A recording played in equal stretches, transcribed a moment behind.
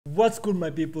What's good,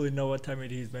 my people? You know what time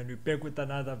it is, man. We're back with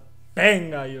another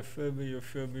banger. You feel me? You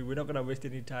feel me? We're not gonna waste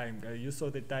any time, guys. You saw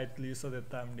the title, you saw the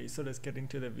thumbnail, so let's get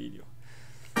into the video.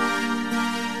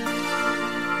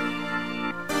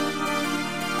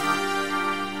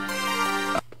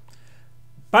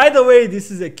 By the way,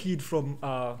 this is a kid from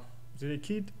is it a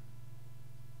kid?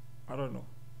 I don't know.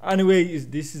 Anyway,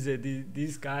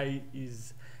 this guy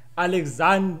is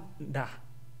Alexander.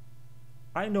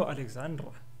 I know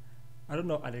Alexandra. I don't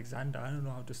know Alexander. I don't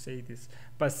know how to say this.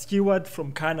 But Stewart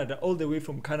from Canada, all the way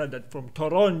from Canada, from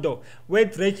Toronto, where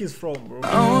Drake is from, bro.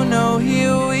 Oh no,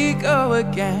 here we go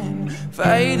again,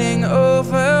 fighting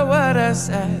over what I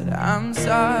said. I'm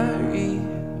sorry.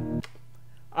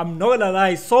 I'm not gonna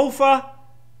lie. So far,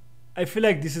 I feel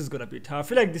like this is gonna be tough. I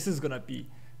feel like this is gonna be,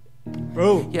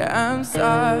 bro. Yeah, I'm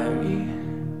sorry.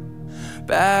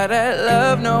 Bad at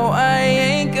love, no, I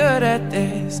ain't good at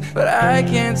this. But I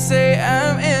can't say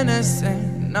I'm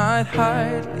innocent, not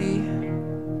hardly.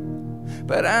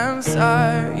 But I'm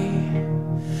sorry.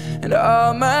 And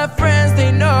all my friends,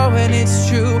 they know, and it's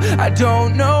true. I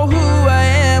don't know who I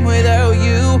am without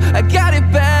you. I got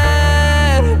it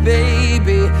bad,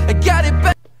 baby. I got it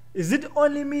bad. Is it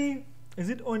only me? Is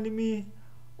it only me?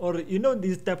 Or you know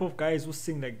these type of guys who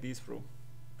sing like this, bro?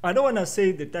 I don't want to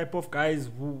say the type of guys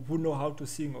who know how to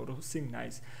sing or who sing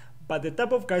nice, but the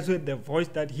type of guys with the voice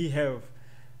that he have,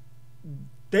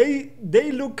 they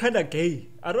look kind of gay.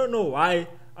 I don't know why.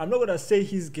 I'm not gonna say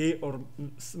he's gay or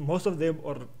most of them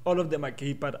or all of them are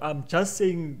gay, but I'm just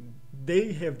saying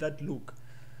they have that look,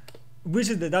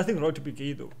 which is there's nothing wrong to be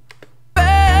gay though.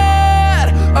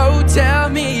 Oh,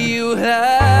 tell me you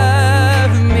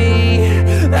love me.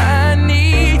 I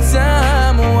need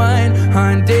someone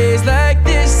on days like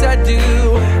this. I do.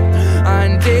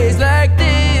 On days like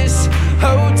this.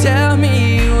 Oh, tell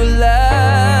me you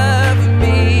love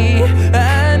me.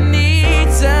 I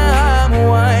need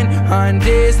someone on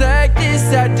days like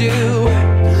this. I do.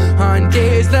 On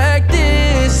days like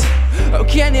this. Oh,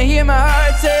 can you hear my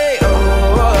heart say, oh,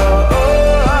 oh, oh,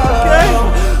 oh,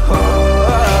 oh,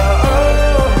 oh,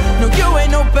 oh. No, you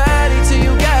ain't nobody till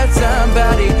you got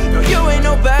somebody. No, you ain't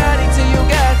nobody till you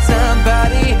got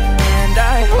somebody. And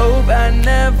I hope I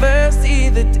never see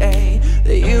the day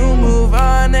that you move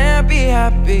on and be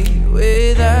happy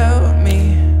without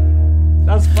me.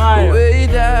 That's fire.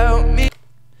 Without me.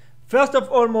 First of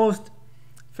almost,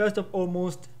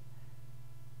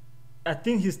 I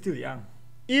think he's still young.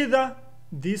 Either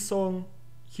this song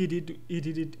he did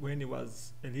it when he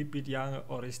was a little bit younger,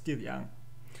 or he's still young.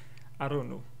 I don't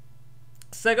know.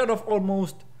 Second of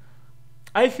almost,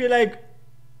 I feel like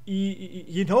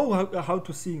he knows how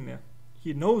to sing.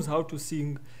 He knows how to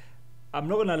sing. I'm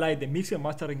not gonna lie, the mixing and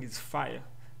mastering is fire.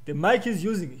 The mic he's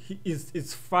using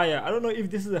is fire. I don't know if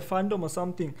this is a phantom or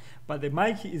something, but the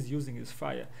mic he is using is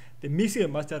fire. The mixing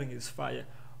and mastering is fire.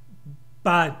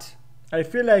 But I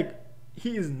feel like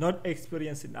he is not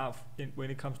experienced enough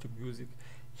when it comes to music.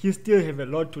 He still have a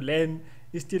lot to learn.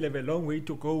 He still have a long way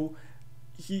to go.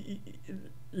 He's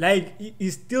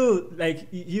still like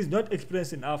he's not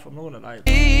experienced enough. I'm not gonna lie.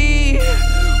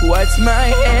 What's my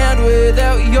hand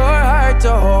without your heart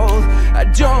to hold? I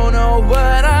don't know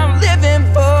what I'm living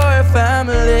for if I'm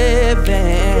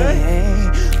living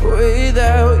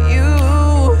without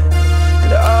you.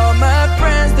 And all my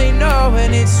friends, they know,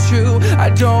 and it's true. I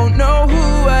don't know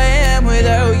who I am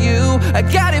without you. I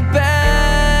got it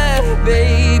bad,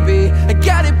 baby. I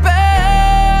got it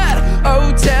bad.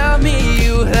 Oh, tell me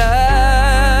you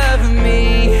love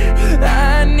me.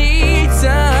 I need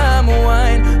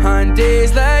someone on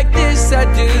days like this. I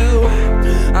do.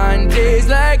 On days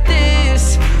like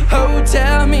this. Oh,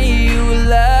 tell me you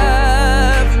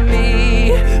love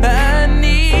me. I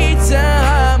need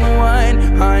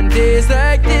someone on days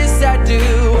like this. I do.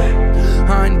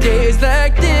 On days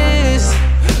like this.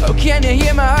 Oh, can you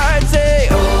hear my heart say,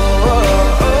 oh,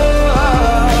 oh, oh, oh,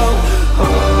 oh,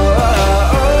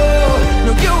 oh, oh.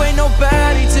 No, you ain't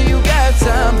nobody till you got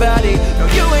somebody. No,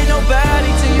 you ain't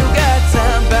nobody till you got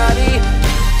somebody.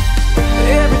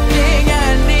 Everything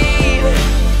I need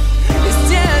is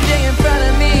standing in front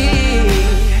of me.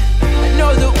 I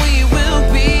know that we will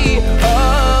be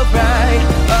alright,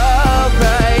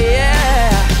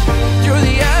 yeah. Through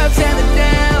the ups and the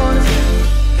downs,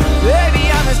 baby,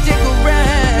 I'ma stick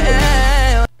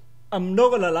around. I'm not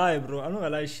gonna lie, bro. I'm not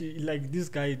gonna lie. Like this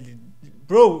guy,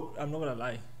 bro. I'm not gonna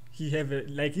lie. He have a,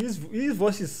 like his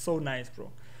voice is so nice, bro.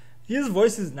 His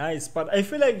voice is nice, but I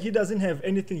feel like he doesn't have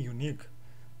anything unique.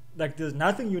 Like there's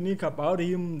nothing unique about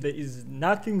him. There is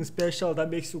nothing special that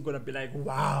makes you gonna be like,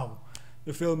 wow.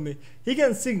 You feel me? He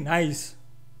can sing nice.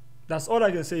 That's all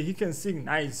I can say. He can sing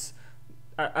nice.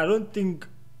 I don't think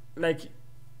like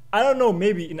I don't know,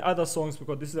 maybe in other songs,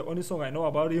 because this is the only song I know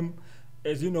about him.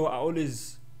 As you know, I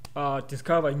always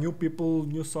discover new people,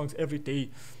 new songs every day.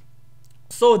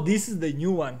 So this is the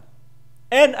new one.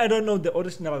 And I don't know the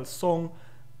original song.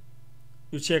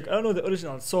 You check. I don't know the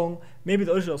original song. Maybe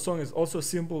the original song is also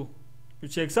simple. You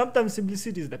check. Sometimes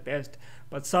simplicity is the best,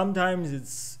 but sometimes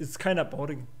it's kind of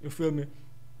boring. You feel me?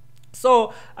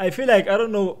 So I feel like, I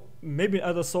don't know, maybe in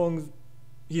other songs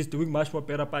he's doing much more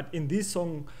better, but in this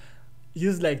song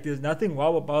he's like, there's nothing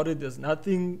wow about it. There's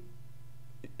nothing.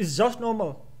 It's just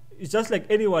normal. It's just like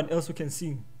anyone else who can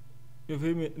sing. You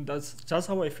feel me? That's just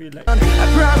how I feel like. I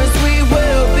promise we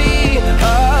will be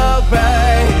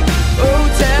alright. Oh,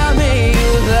 tell me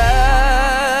you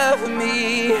love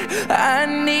me. I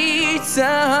need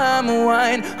some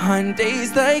wine. On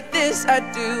days like this I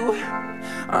do.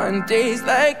 On days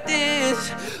like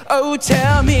this. Oh,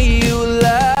 tell me you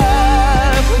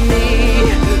love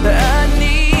me. I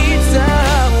need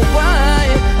some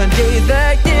wine. On days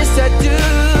like this I do.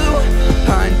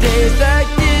 On days like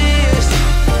this.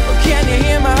 Oh, can you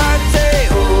hear my heart say,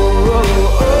 oh,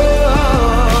 oh, oh,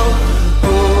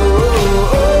 oh,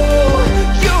 oh, oh.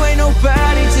 You ain't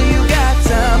nobody till you got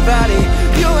somebody.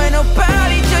 You ain't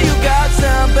nobody till you got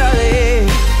somebody.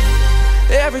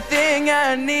 Everything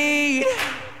I need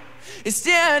is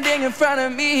standing in front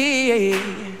of me.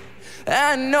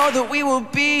 I know that we will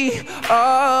be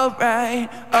alright,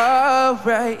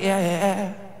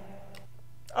 yeah.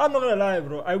 I'm not gonna lie,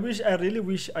 bro. I really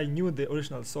wish I knew the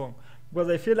original song, because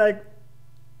I feel like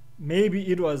maybe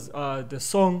it was the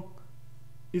song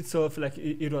itself, like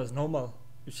it was normal.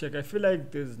 You check. I feel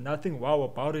like there's nothing wow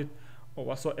about it or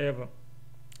whatsoever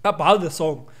about the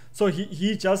song. So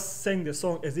he just sang the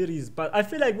song as it is. But I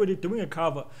feel like when you're doing a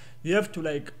cover, you have to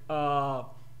like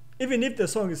even if the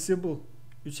song is simple,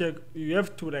 you check, you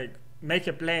have to like make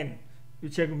a plan. You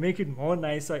check, make it more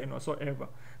nicer and whatsoever.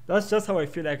 That's just how I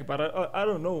feel like. But I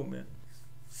don't know, man.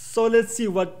 So let's see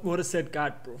what Morissette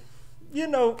got, bro. You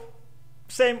know,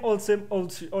 same old,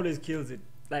 she always kills it.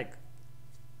 Like,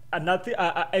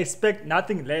 I expect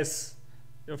nothing less.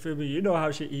 You feel me? You know how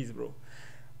she is, bro.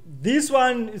 This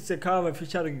one is a cover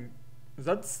featuring,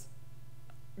 that's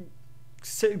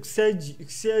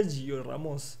Sergio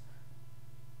Ramos.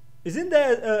 Isn't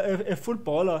there a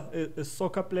footballer, a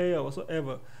soccer player or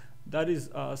whatsoever that is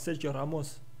Sergio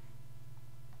Ramos?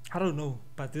 I don't know,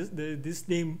 but this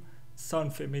name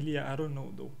sound familiar. I don't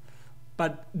know though.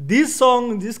 But this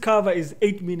song, this cover is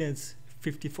 8 minutes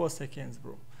 54 seconds,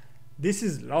 bro. This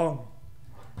is long.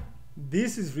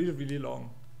 This is really, really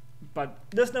long. But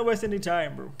let's not waste any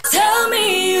time, bro. Tell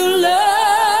me you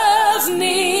love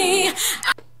me.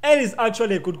 And it's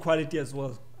actually a good quality as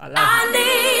well. I love I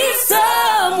need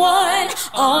someone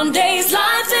on days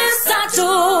like this. I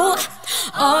do.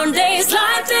 On days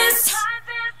like this.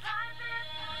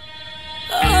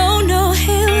 Oh no,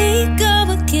 here we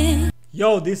go again.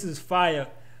 Yo, this is fire.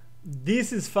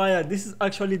 This is fire. This is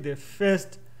actually the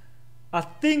first, I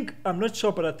think, I'm not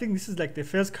sure, but I think this is like the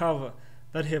first cover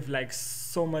that have like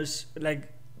so much like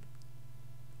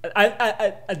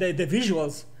the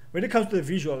visuals. When it comes to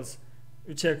the visuals,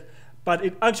 you check. But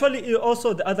it actually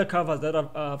also the other covers that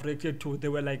I've reacted to, they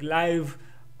were like live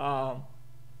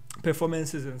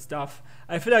performances and stuff.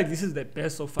 I feel like this is the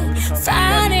best so far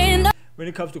when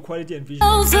it comes to quality and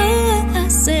visuals. I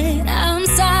said I'm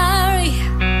sorry.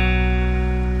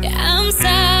 Yeah, I'm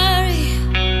sorry.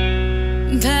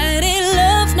 But in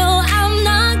love, no, I'm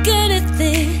not good at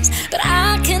this. But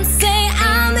I can say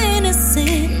I'm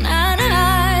innocent, not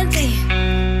hardly.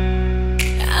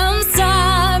 I'm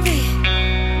sorry.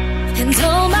 And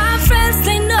all my friends,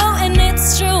 they know, and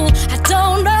it's true. I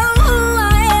don't know who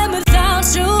I am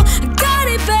without you. I got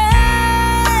it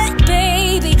bad,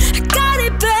 baby. I got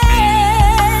it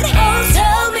bad. Oh,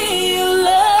 tell me you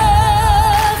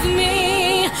love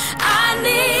me. I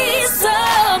need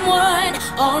someone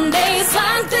on days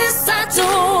like this. I do.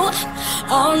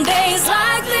 On days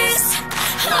like this.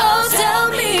 Oh, tell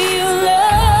me you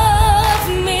love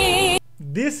me.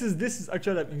 This is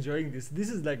actually, I'm enjoying this. This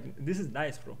is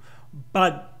nice, bro.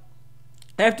 But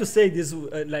I have to say this,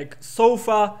 like so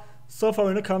far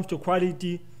when it comes to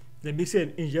quality, the mixing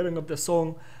and engineering of the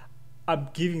song, I'm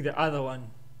giving the other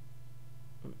one.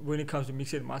 When it comes to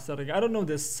mixing and mastering, I don't know,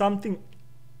 there's something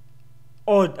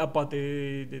odd about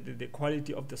the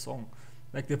quality of the song,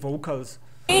 like the vocals.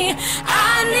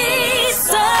 I need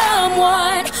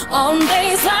someone on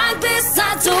days like this.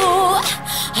 I do.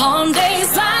 On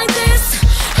days like this.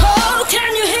 Oh,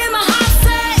 can you hear my heart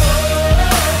say?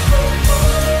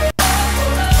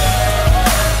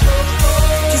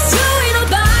 'Cause you ain't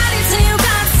nobody till you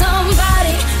got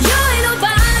somebody. You ain't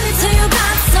nobody till you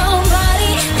got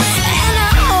somebody. And I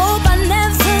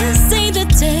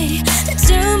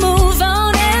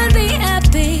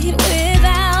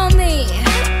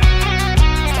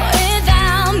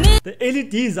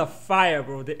LEDs are fire,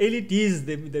 bro. The LEDs,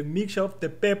 the mixture of the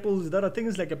purples, that I think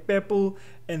is like a purple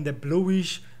and the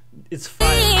bluish. It's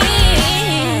fire.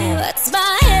 What's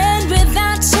my head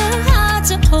without your heart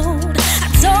to hold?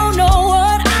 I don't know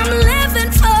what I'm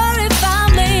living for if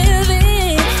I'm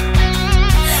living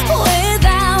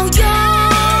without you.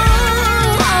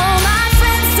 All my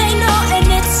friends say no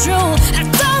and it's true. I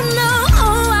don't know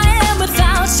who I am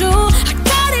without you. I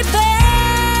got it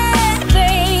bad,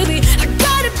 baby. I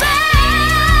got it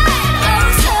bad.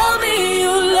 Oh, tell me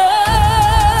you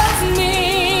love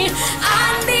me.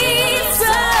 I need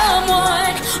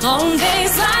someone. On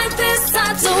days like this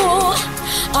I do.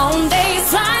 On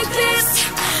days like this,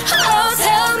 oh,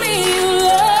 tell me you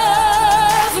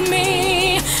love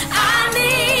me. I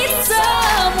need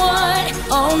someone.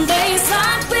 On days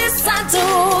like this I do.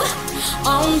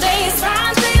 On days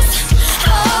like this,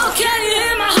 oh, can you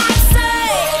hear my heart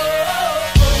say?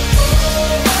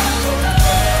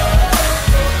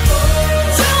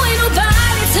 You ain't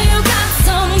nobody till you got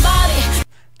somebody.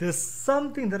 There's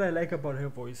something that I like about her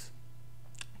voice.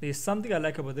 There's something I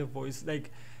like about her voice,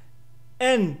 like,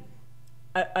 and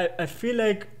I feel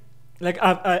like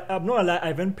I'm not alive. I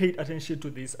haven't paid attention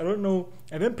to this. I don't know.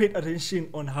 I haven't paid attention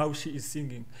on how she is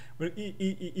singing. Well,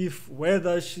 if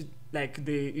whether she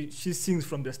she sings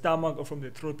from the stomach or from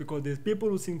the throat, because there's people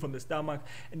who sing from the stomach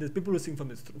and there's people who sing from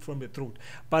the throat.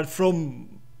 But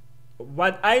from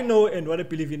what I know and what I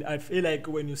believe in, I feel like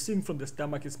when you sing from the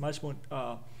stomach, it's much more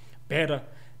better.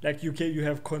 Like you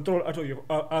have control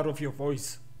out of your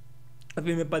voice. I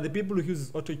mean, but the people who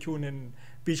use auto-tune and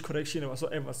pitch correction or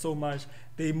whatsoever so much,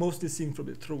 they mostly sing from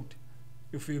the throat.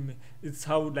 You feel me? It's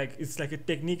how it's like a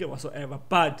technique or whatsoever.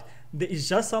 But there is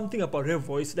just something about her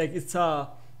voice. Like it's I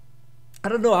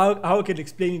don't know how I can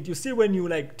explain it. You see, when you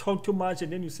like talk too much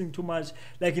and then you sing too much,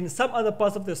 like in some other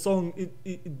parts of the song,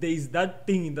 there is that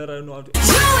thing that I don't know how to. You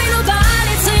ain't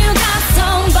nobody till you got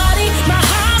somebody. My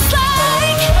heart's like.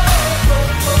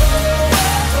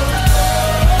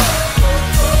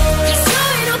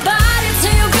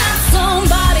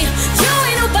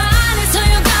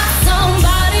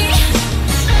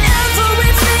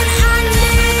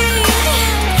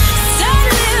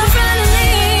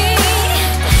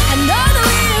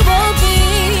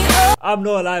 I'm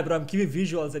not alive, but I'm giving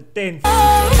visuals at 10.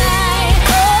 Alright,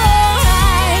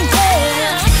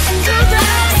 yeah. And do the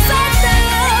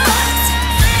acceptance.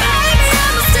 Baby,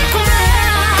 I'ma stick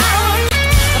around. I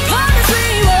promise we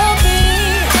will be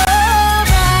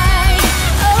alright.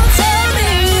 Oh, tell me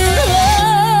you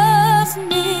love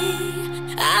me.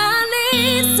 I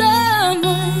need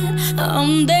someone.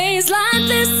 On days like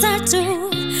this I do.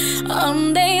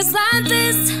 On days like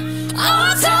this,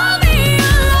 oh, tell me.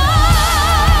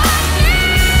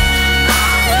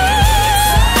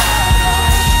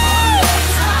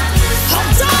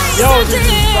 Yo, this is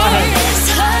fire.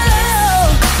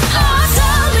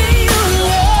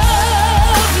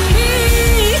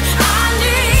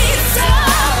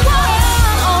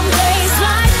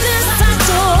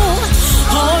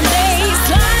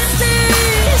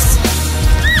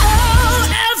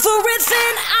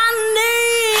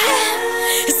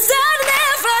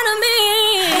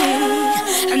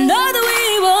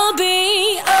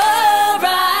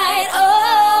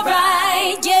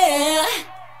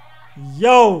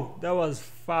 Yo, that was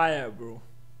fire, bro.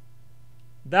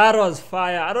 That was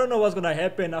fire. I don't know what's gonna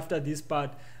happen after this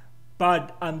part,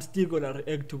 but I'm still gonna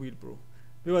react to it, bro.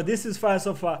 Because this is fire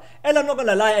so far. And I'm not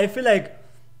gonna lie, I feel like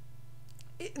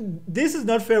this is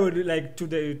not fair, like to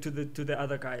the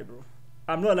other guy, bro.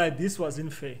 I'm not like this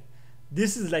wasn't fair.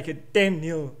 This is like a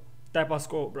 10-0 type of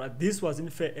score, bro. This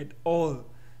wasn't fair at all.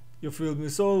 You feel me?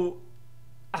 So,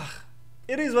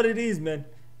 it is what it is, man.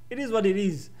 It is what it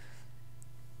is.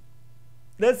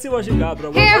 Let's see what she got,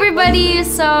 bro. Hey everybody!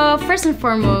 So first and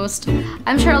foremost,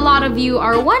 I'm sure a lot of you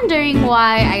are wondering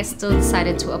why I still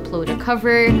decided to upload a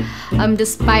cover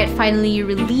despite finally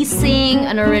releasing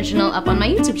an original up on my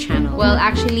YouTube channel. Well,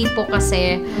 actually po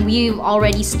kasi we've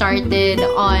already started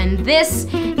on this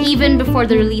even before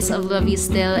the release of Love You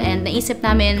Still, and naisip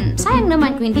namin, sayang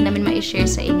naman kung hindi namin ma-share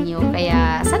sa inyo,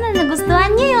 kaya sana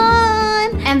nagustuhan niyo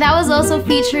yun! And that was also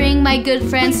featuring my good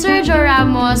friend Sergio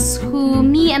Ramos, who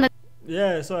me and the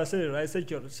yeah, so I said it right,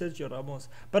 Sergio Ramos.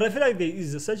 But I feel like there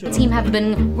is a Sergio Ramos. Team have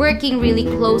been working really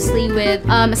closely with,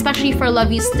 especially for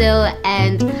Love You Still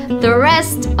and the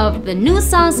rest of the new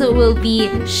songs that we'll be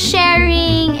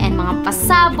sharing and mga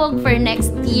pasabog for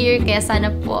next year. Kaya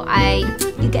sana po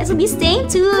you guys will be staying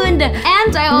tuned.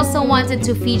 And I also wanted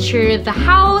to feature the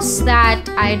house that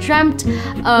I dreamt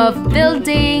of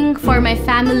building for my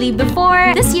family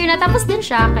before. This year natapos din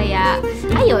siya, kaya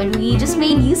ayun, we just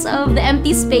made use of the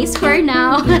empty space for for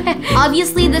now.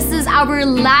 Obviously, this is our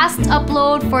last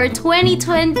upload for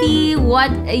 2020.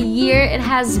 What a year it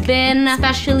has been,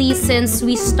 especially since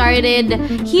we started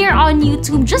here on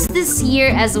YouTube just this year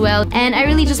as well. And I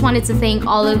really just wanted to thank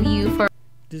all of you for...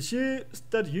 Did she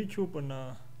start YouTube on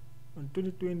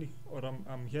 2020, or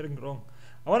I'm hearing wrong?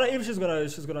 I wonder if she's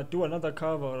gonna do another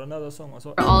cover or another song or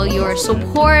so. all your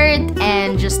support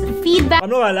and just the feedback.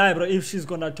 I'm not gonna lie, bro. If she's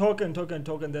gonna talk and talk and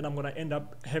talk, and then I'm gonna end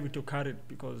up having to cut it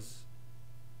because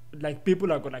like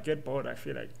people are gonna get bored, I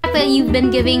feel like. That you've been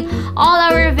giving all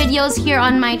our videos here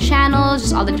on my channel,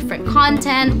 just all the different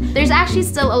content. There's actually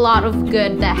still a lot of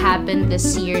good that happened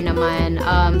this year naman.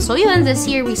 So even this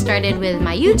year we started with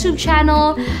my YouTube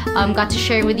channel, got to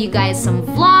share with you guys some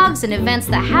vlogs and events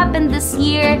that happened this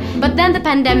year. But then the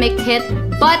pandemic hit,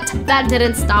 but that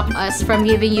didn't stop us from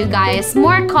giving you guys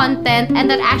more content,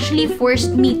 and that actually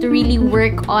forced me to really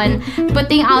work on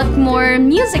putting out more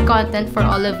music content for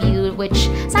all of you,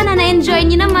 which sana na-enjoy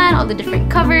nyo naman, all the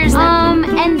different covers.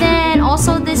 And then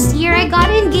also this year I got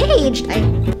engaged. Ay,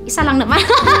 isa lang naman.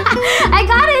 I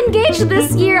got engaged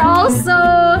this year also.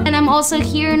 And I'm also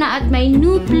here na at my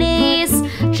new place.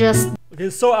 Just Okay,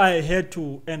 so I had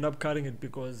to end up cutting it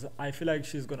because I feel like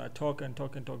she's gonna talk and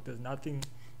talk and talk. There's nothing.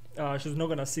 She's not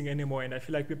gonna sing anymore, and I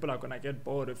feel like people are gonna get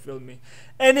bored of filming.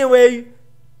 Anyway,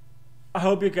 I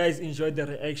hope you guys enjoyed the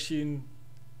reaction.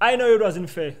 I know it wasn't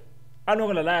fair. I'm not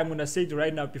gonna lie, I'm gonna say it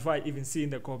right now before I even see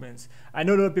in the comments. I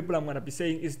know a lot of people I'm gonna be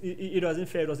saying it wasn't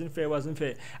fair, it wasn't fair, it wasn't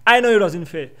fair. I know it wasn't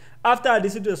fair. After I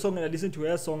listened to the song and I listened to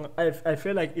her song, I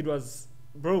felt like it was,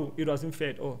 bro, it wasn't fair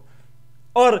at all.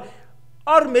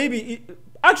 Or maybe,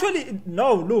 actually,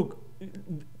 no, look,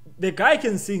 the guy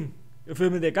can sing. You feel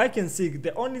me? The guy can sing.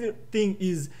 The only thing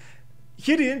is,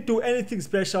 he didn't do anything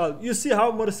special. You see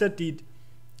how Morissette did?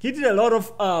 He did a lot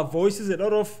of voices, a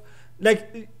lot of,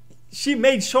 like, she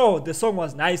made sure the song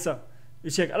was nicer.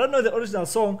 You check. I don't know the original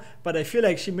song, but I feel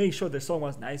like she made sure the song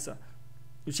was nicer.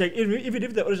 You check. Even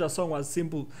if the original song was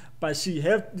simple, but she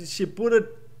put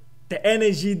it, the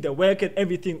energy, the work, and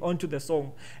everything onto the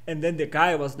song. And then the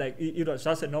guy was like, it was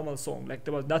just a normal song. Like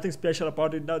there was nothing special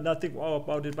about it, nothing wow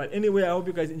about it. But anyway, I hope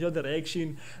you guys enjoyed the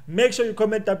reaction. Make sure you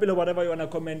comment down below whatever you wanna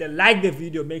comment, and like the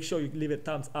video. Make sure you leave a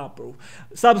thumbs up, bro.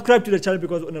 Subscribe to the channel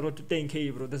because we're on the road to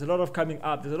 10K, bro. There's a lot of coming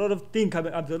up. There's a lot of things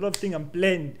coming up. There's a lot of things I'm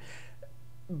planned.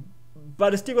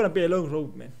 But it's still gonna be a long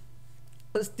road, man.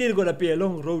 It's still gonna be a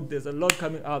long road. There's a lot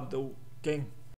coming up, though, gang.